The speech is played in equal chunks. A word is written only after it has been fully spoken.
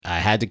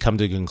had to come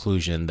to the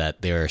conclusion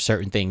that there are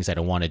certain things that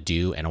I want to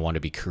do and I want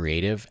to be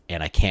creative,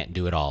 and I can't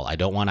do it all. I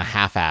don't want to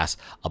half-ass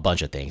a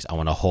bunch of things. I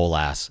want to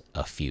whole-ass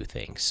a few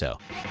things. So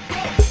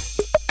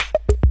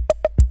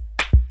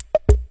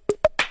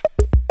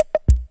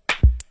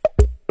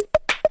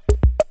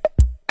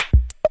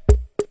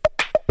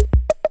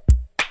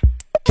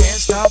can't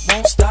stop,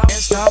 won't stop,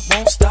 can't stop,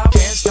 won't stop,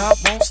 can't stop,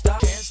 won't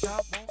stop, can't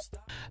stop, won't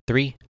stop.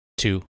 3,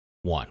 2,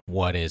 1.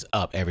 What is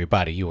up,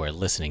 everybody? You are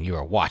listening, you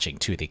are watching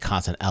to the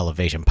Constant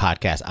Elevation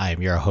Podcast. I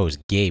am your host,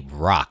 Gabe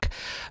Rock,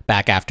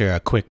 back after a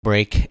quick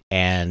break.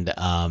 And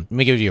let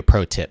me give you a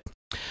pro tip.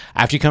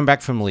 After you come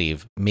back from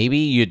leave, maybe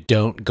you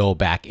don't go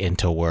back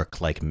into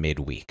work like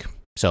midweek.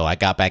 So I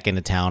got back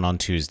into town on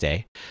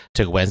Tuesday,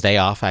 took Wednesday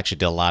off. I actually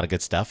did a lot of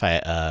good stuff.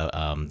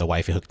 The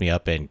wifey hooked me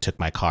up and took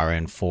my car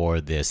in for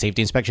the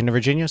safety inspection in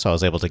Virginia, so I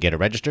was able to get it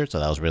registered, so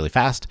that was really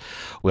fast.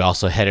 We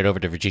also headed over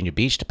to Virginia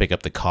Beach to pick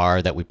up the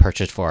car that we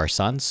purchased for our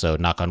son, so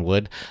knock on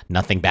wood,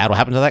 nothing bad will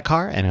happen to that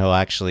car, and he'll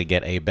actually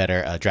get a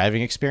better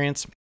driving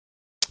experience.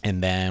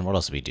 And then what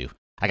else did we do?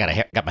 I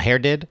got my hair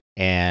did,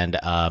 and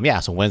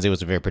so Wednesday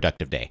was a very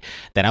productive day.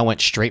 Then I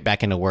went straight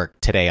back into work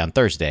today on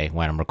Thursday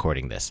when I'm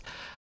recording this.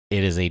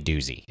 It is a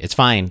doozy. It's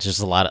fine. It's just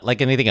a lot of,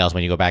 like anything else,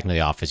 when you go back into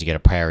the office, you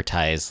got to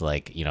prioritize,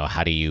 like, you know,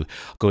 how do you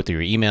go through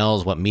your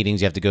emails, what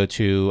meetings you have to go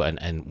to,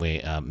 and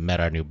we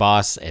met our new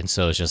boss, and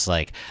so it's just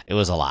like, it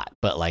was a lot.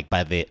 But like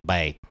by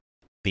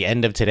the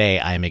end of today,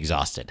 I am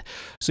exhausted.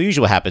 So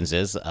usually what happens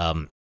is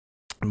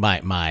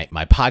my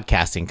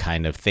podcasting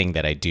kind of thing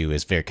that I do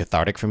is very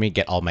cathartic for me,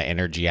 get all my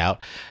energy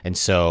out. And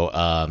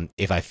so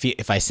if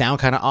I sound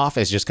kind of off,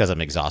 it's just because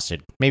I'm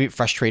exhausted. Maybe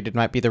frustrated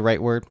might be the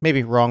right word,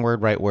 maybe wrong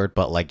word, right word,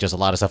 but like just a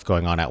lot of stuff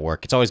going on at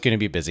work. It's always going to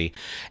be busy.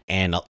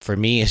 And for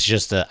me, it's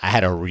just I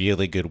had a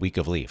really good week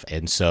of leave.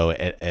 And so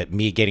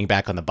me getting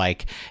back on the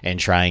bike and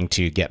trying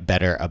to get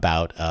better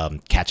about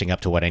catching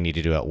up to what I need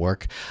to do at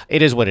work,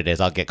 it is what it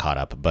is. I'll get caught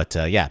up. But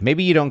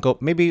maybe you don't go,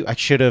 maybe I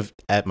should have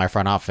at my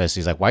front office.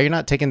 He's like, why are you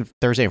not taking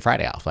Thursday and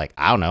Friday off? Like,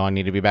 I don't know. I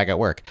need to be back at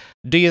work.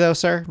 Do you though,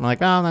 sir? I'm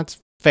like, no, that's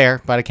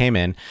fair, but I came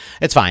in.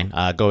 It's fine.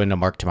 Go into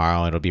Mark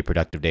tomorrow. It'll be a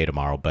productive day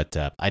tomorrow, but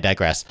I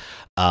digress.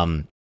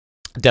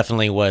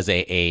 Definitely was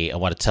I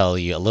want to tell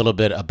you a little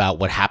bit about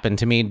what happened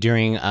to me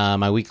during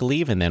my week of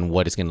leave, and then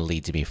what is going to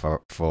lead to me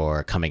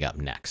for coming up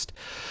next.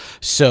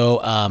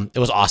 So it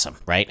was awesome,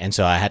 right? And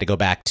so I had to go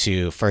back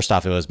to, first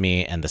off, it was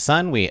me and the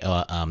son. We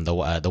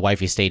the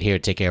wifey stayed here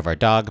to take care of our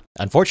dog.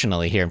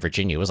 Unfortunately, here in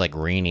Virginia, it was like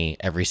rainy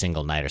every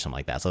single night or something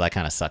like that. So that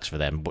kind of sucks for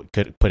them.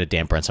 Could put a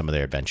damper on some of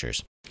their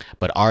adventures.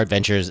 But our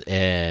adventures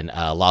in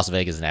Las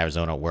Vegas and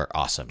Arizona were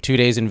awesome. 2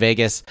 days in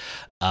Vegas,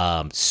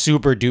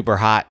 super duper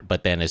hot.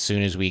 But then as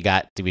soon as we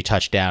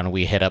touched down,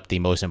 we hit up the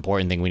most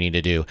important thing we need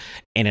to do,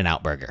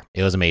 In-N-Out Burger.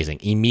 It was amazing.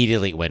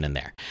 Immediately went in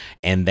there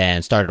and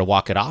then started to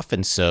walk it off.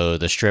 And so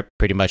the strip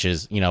pretty much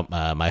is,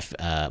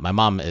 my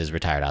mom is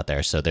retired out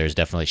there. So there's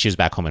definitely, she was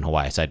back home in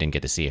Hawaii, so I didn't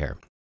get to see her.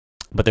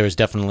 But there was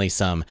definitely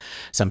some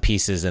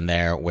pieces in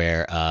there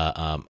where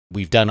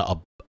we've done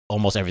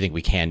almost everything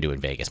we can do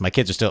in Vegas.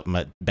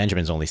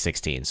 Benjamin's only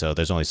 16, so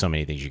there's only so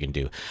many things you can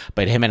do.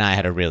 But him and I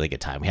had a really good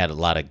time. We had a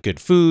lot of good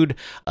food.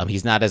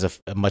 He's not as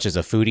much as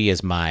a foodie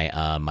as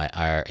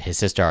his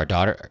sister,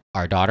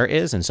 our daughter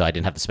is, and so I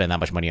didn't have to spend that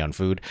much money on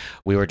food.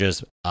 We were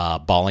just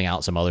balling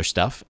out some other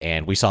stuff,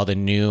 and we saw the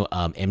new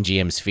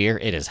MGM Sphere.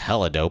 It is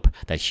hella dope.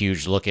 That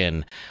huge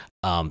looking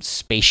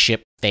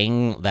spaceship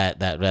thing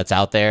that's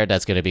out there.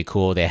 That's going to be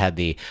cool. There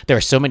are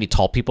so many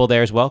tall people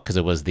there as well, because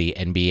it was the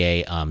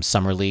NBA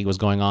Summer League was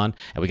going on,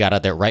 and we got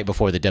out there right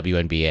before the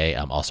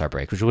WNBA All-Star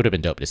break, which would have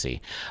been dope to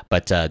see.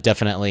 But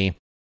definitely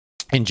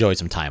enjoyed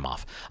some time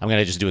off. I'm going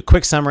to just do a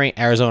quick summary.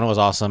 Arizona was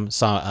awesome.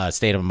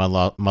 Stayed at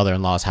my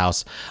mother-in-law's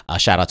house.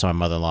 Shout out to my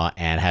mother-in-law,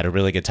 and had a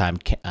really good time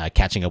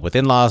catching up with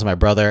in-laws, my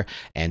brother,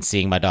 and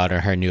seeing my daughter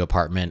in her new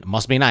apartment.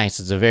 Must be nice.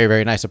 It's a very,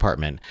 very nice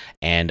apartment.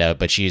 And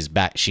but she's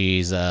back.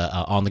 She's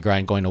on the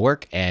grind going to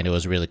work, and it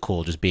was really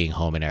cool just being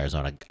home in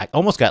Arizona. I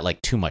almost got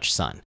like too much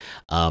sun.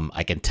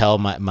 I can tell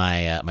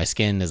my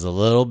skin is a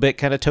little bit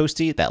kind of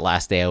toasty. That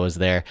last day I was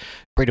there,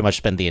 pretty much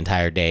spent the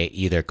entire day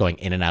either going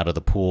in and out of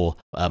the pool,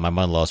 my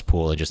mother-in-law's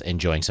pool, and just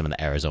enjoying some of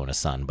the Arizona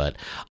sun. But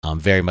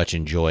very much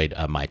enjoyed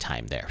my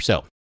time there.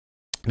 So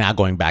now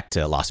going back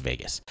to Las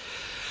Vegas.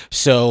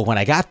 So when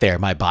I got there,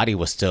 my body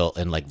was still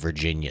in like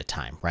Virginia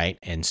time, right?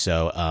 And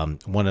so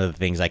one of the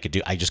things I could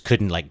do, I just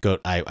couldn't like go.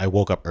 I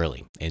woke up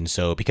early, and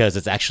so because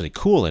it's actually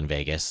cool in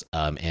Vegas,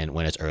 and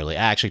when it's early,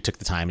 I actually took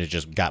the time to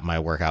just got my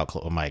workout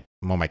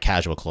my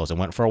casual clothes and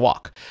went for a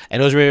walk,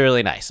 and it was really,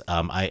 really nice.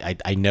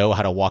 I know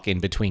how to walk in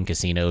between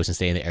casinos and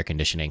stay in the air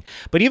conditioning,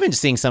 but even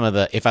just seeing some of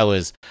if I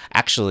was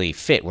actually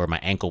fit where my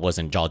ankle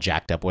wasn't all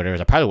jacked up, whatever,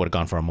 I probably would have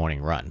gone for a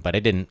morning run, but I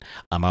didn't.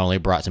 I only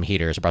brought some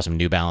heaters, I brought some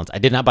New Balance. I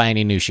did not buy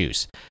any new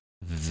shoes.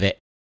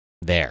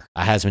 There,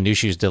 I had some new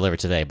shoes delivered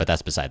today, but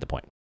that's beside the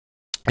point.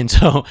 And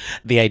so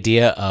the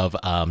idea of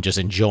just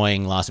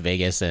enjoying Las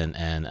Vegas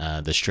and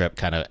the Strip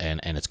kind of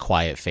and its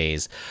quiet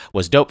phase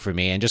was dope for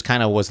me, and just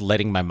kind of was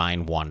letting my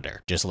mind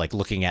wander, just like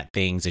looking at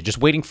things and just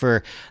waiting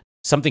for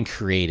something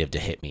creative to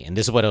hit me. And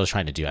this is what I was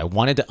trying to do. I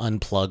wanted to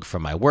unplug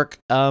from my work,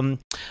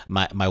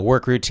 my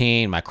work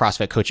routine, my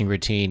CrossFit coaching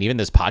routine, even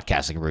this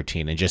podcasting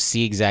routine, and just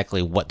see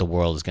exactly what the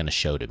world is going to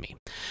show to me.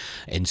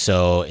 And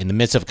so in the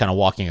midst of kind of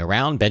walking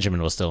around,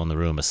 Benjamin was still in the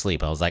room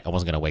asleep. I was like, I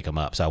wasn't going to wake him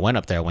up. So I went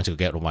up there. I went to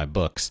get one of my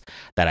books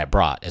that I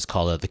brought. It's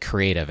called The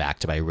Creative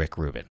Act by Rick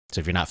Rubin.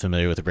 So if you're not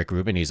familiar with Rick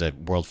Rubin, he's a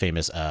world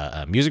famous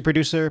music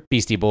producer,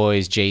 Beastie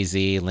Boys,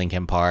 Jay-Z,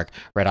 Linkin Park,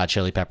 Red Hot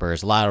Chili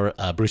Peppers, a lot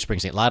of Bruce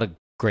Springsteen, a lot of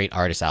great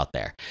artists out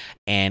there.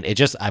 And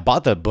I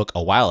bought the book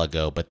a while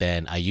ago, but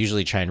then I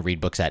usually try and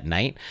read books at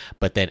night,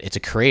 but then it's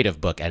a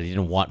creative book and I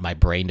didn't want my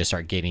brain to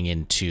start getting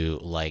into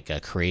like a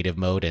creative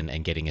mode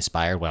and getting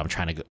inspired when I'm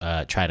trying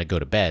to go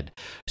to bed.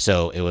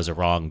 So it was a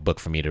wrong book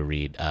for me to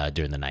read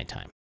during the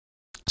nighttime.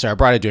 So I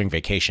brought it during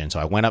vacation. So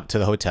I went up to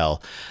the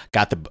hotel,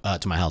 got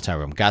to my hotel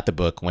room, got the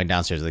book, went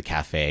downstairs to the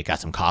cafe, got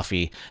some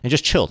coffee, and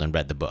just chilled and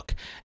read the book.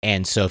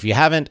 And so if you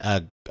haven't,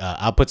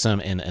 I'll put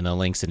some in the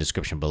links in the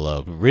description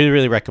below. Really,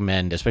 really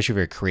recommend, especially if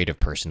you're a creative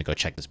person, to go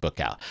check this book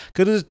out.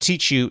 Because it'll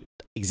teach you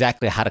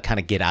exactly how to kind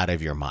of get out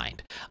of your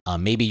mind.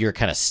 Maybe you're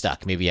kind of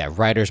stuck. Maybe you have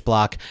writer's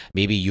block.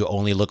 Maybe you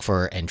only look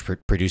for and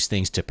produce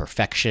things to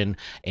perfection.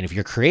 And if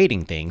you're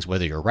creating things,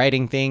 whether you're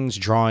writing things,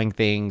 drawing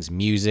things,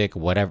 music,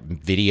 whatever,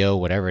 video,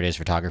 whatever it is,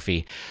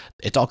 photography,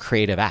 it's all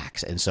creative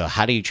acts. And so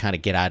how do you try to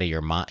get out of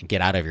your mind,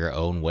 get out of your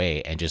own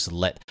way and just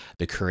let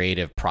the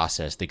creative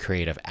process, the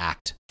creative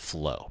act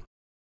flow?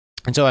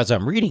 And so as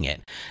I'm reading it,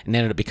 it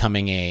ended up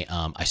becoming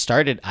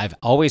I've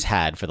always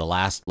had for the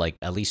last like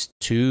at least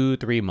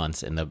 2-3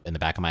 months in the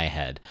back of my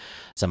head,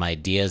 some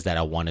ideas that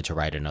I wanted to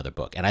write another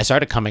book. And I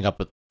started coming up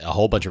with a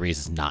whole bunch of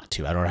reasons not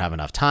to. I don't have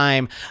enough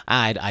time.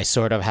 I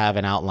sort of have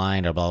an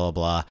outline or blah, blah,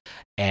 blah.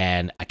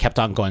 And I kept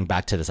on going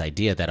back to this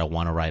idea that I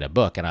want to write a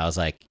book. And I was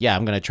like, yeah,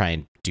 I'm going to try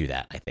and do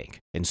that, I think.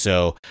 And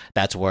so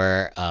that's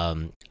where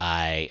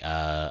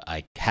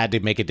I had to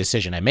make a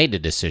decision. I made the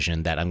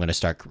decision that I'm going to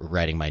start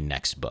writing my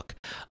next book.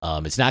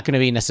 It's not going to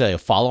be necessarily a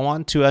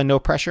follow-on to No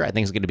Pressure. I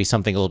think it's going to be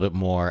something a little bit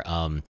more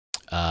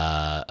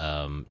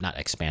not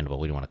expandable.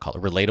 What do you want to call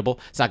it? Relatable.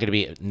 It's not going to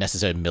be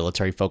necessarily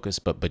military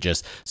focused, but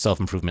just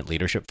self-improvement,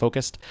 leadership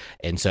focused.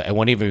 And so it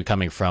won't even be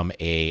coming from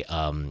a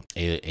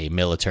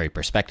military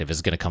perspective.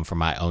 It's going to come from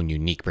my own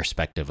unique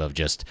perspective of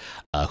just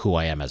who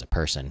I am as a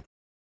person,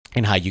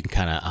 and how you can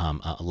kind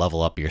of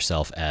level up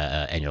yourself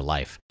and your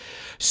life.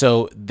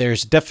 So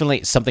there's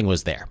definitely something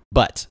was there.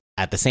 But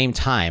at the same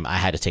time, I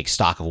had to take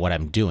stock of what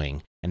I'm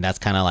doing. And that's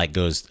kind of like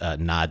goes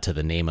nod to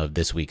the name of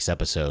this week's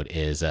episode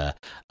is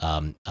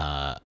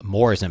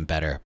more isn't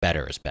better,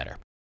 better is better.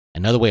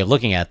 Another way of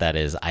looking at that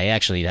is I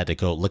actually had to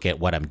go look at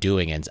what I'm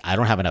doing, and I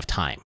don't have enough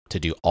time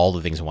to do all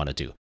the things I want to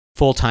do.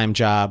 Full-time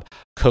job,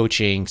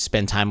 coaching,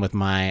 spend time with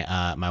my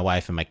my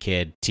wife and my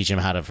kid, teach them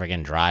how to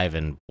friggin' drive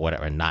and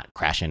whatever, and not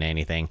crash into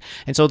anything.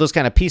 And so those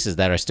kind of pieces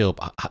that are still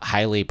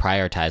highly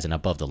prioritized and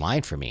above the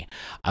line for me,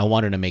 I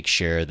wanted to make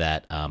sure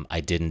that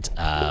I didn't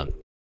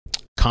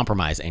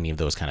compromise any of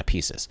those kind of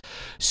pieces.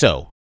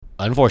 So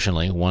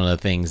unfortunately, one of the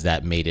things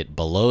that made it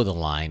below the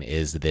line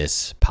is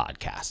this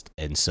podcast.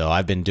 And so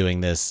I've been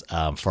doing this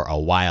for a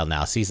while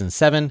now. Season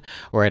 7,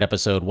 we're at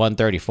episode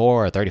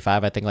 134 or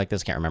 35, I think, like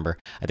this. Can't remember.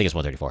 I think it's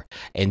 134.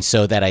 And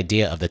so that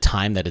idea of the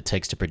time that it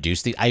takes to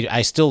produce these,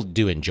 I still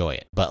do enjoy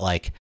it, but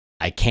like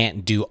I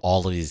can't do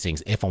all of these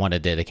things if I want to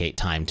dedicate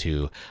time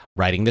to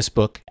writing this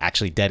book,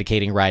 actually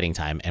dedicating writing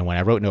time. And when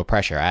I wrote No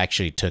Pressure, I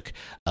actually took,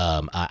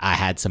 I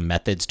had some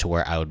methods to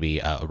where I would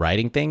be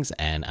writing things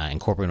and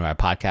incorporating my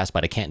podcast,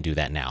 but I can't do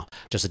that now.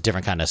 Just a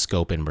different kind of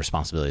scope and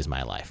responsibilities in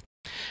my life.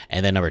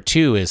 And then number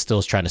 2 is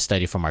still trying to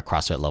study for my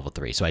CrossFit level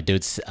 3. So I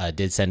did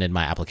send in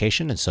my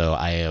application. And so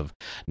I have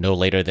no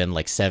later than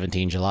like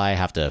 17 July, I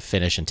have to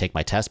finish and take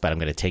my test, but I'm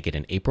going to take it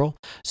in April.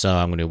 So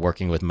I'm going to be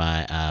working with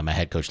my my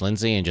head coach,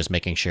 Lindsay, and just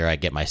making sure I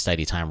get my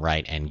study time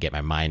right and get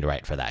my mind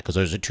right for that. Because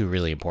those are 2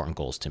 really important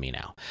goals to me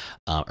now,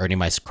 earning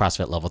my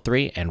CrossFit level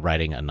 3 and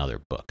writing another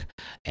book.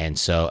 And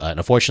so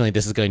unfortunately,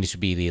 this is going to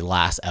be the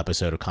last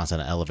episode of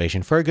Constant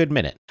Elevation for a good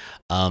minute.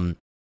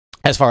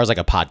 As far as like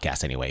a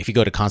podcast anyway, if you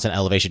go to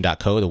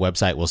constantelevation.co, the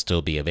website will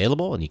still be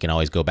available, and you can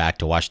always go back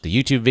to watch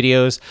the YouTube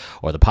videos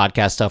or the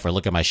podcast stuff or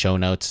look at my show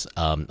notes.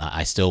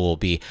 I still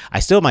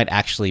might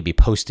actually be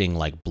posting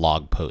like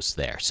blog posts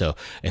there. So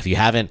if you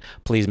haven't,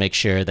 please make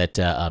sure that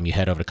you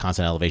head over to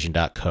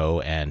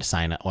constantelevation.co and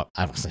sign up. Well,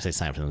 I don't say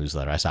sign up for the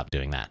newsletter. I stopped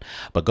doing that,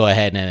 but go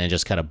ahead and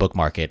just kind of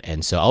bookmark it.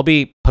 And so I'll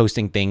be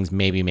posting things,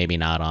 maybe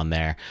not on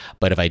there,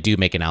 but if I do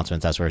make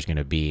announcements, that's where it's going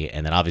to be.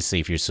 And then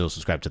obviously if you're still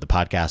subscribed to the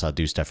podcast, I'll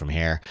do stuff from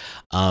here.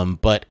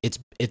 But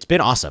it's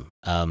been awesome.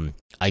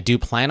 I do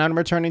plan on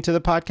returning to the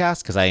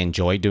podcast because I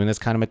enjoy doing this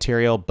kind of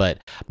material, but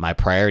my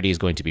priority is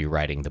going to be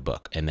writing the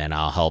book, and then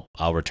I'll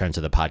return to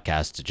the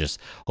podcast to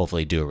just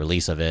hopefully do a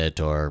release of it,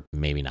 or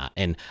maybe not.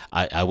 And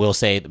I will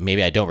say that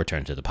maybe I don't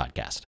return to the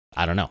podcast.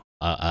 I don't know.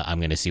 I'm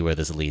going to see where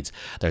this leads.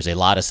 There's a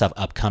lot of stuff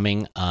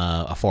upcoming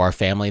for our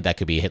family that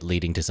could be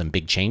leading to some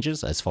big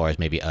changes as far as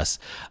maybe us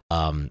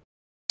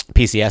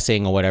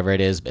PCSing or whatever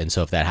it is. And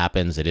so if that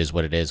happens, it is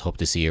what it is. Hope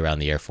to see you around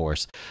the Air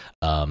Force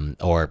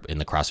or in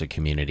the CrossFit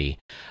community.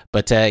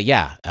 But I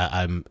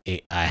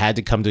had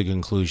to come to the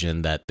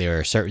conclusion that there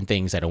are certain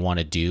things that I want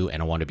to do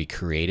and I want to be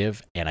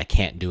creative and I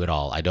can't do it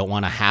all. I don't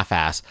want to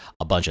half-ass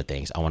a bunch of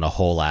things. I want to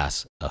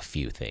whole-ass a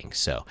few things.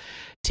 So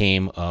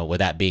team, with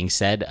that being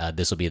said,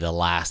 this will be the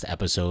last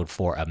episode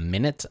for a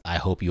minute. I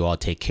hope you all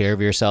take care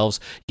of yourselves.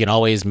 You can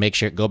always make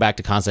sure, go back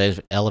to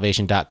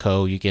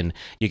constantelevation.co. You can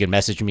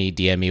message me,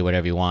 DM me,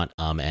 whatever you want.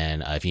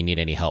 And if you need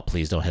any help,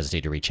 please don't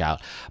hesitate to reach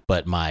out.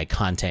 But my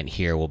content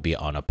here will be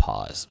on a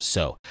pause.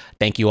 So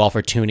thank you all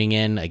for tuning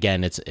in.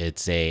 Again,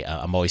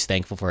 I'm always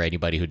thankful for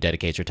anybody who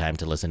dedicates their time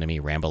to listen to me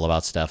ramble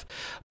about stuff.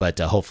 But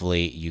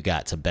hopefully you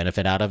got some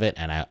benefit out of it.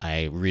 And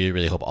I really,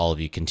 really hope all of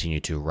you continue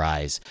to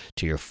rise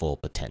to your full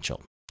potential.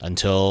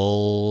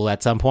 Until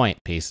at some point,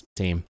 peace,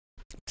 team.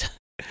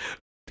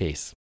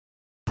 Peace.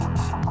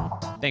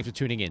 Thanks for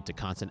tuning in to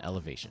Constant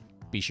Elevation.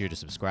 Be sure to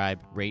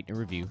subscribe, rate, and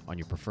review on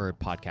your preferred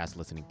podcast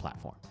listening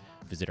platform.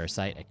 Visit our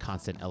site at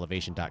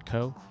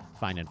constantelevation.co.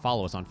 Find and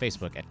follow us on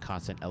Facebook at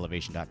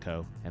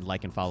constantelevation.co. And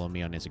like and follow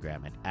me on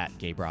Instagram at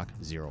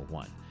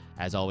GabeRock01.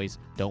 As always,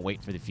 don't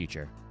wait for the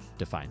future.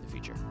 Define the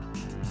future.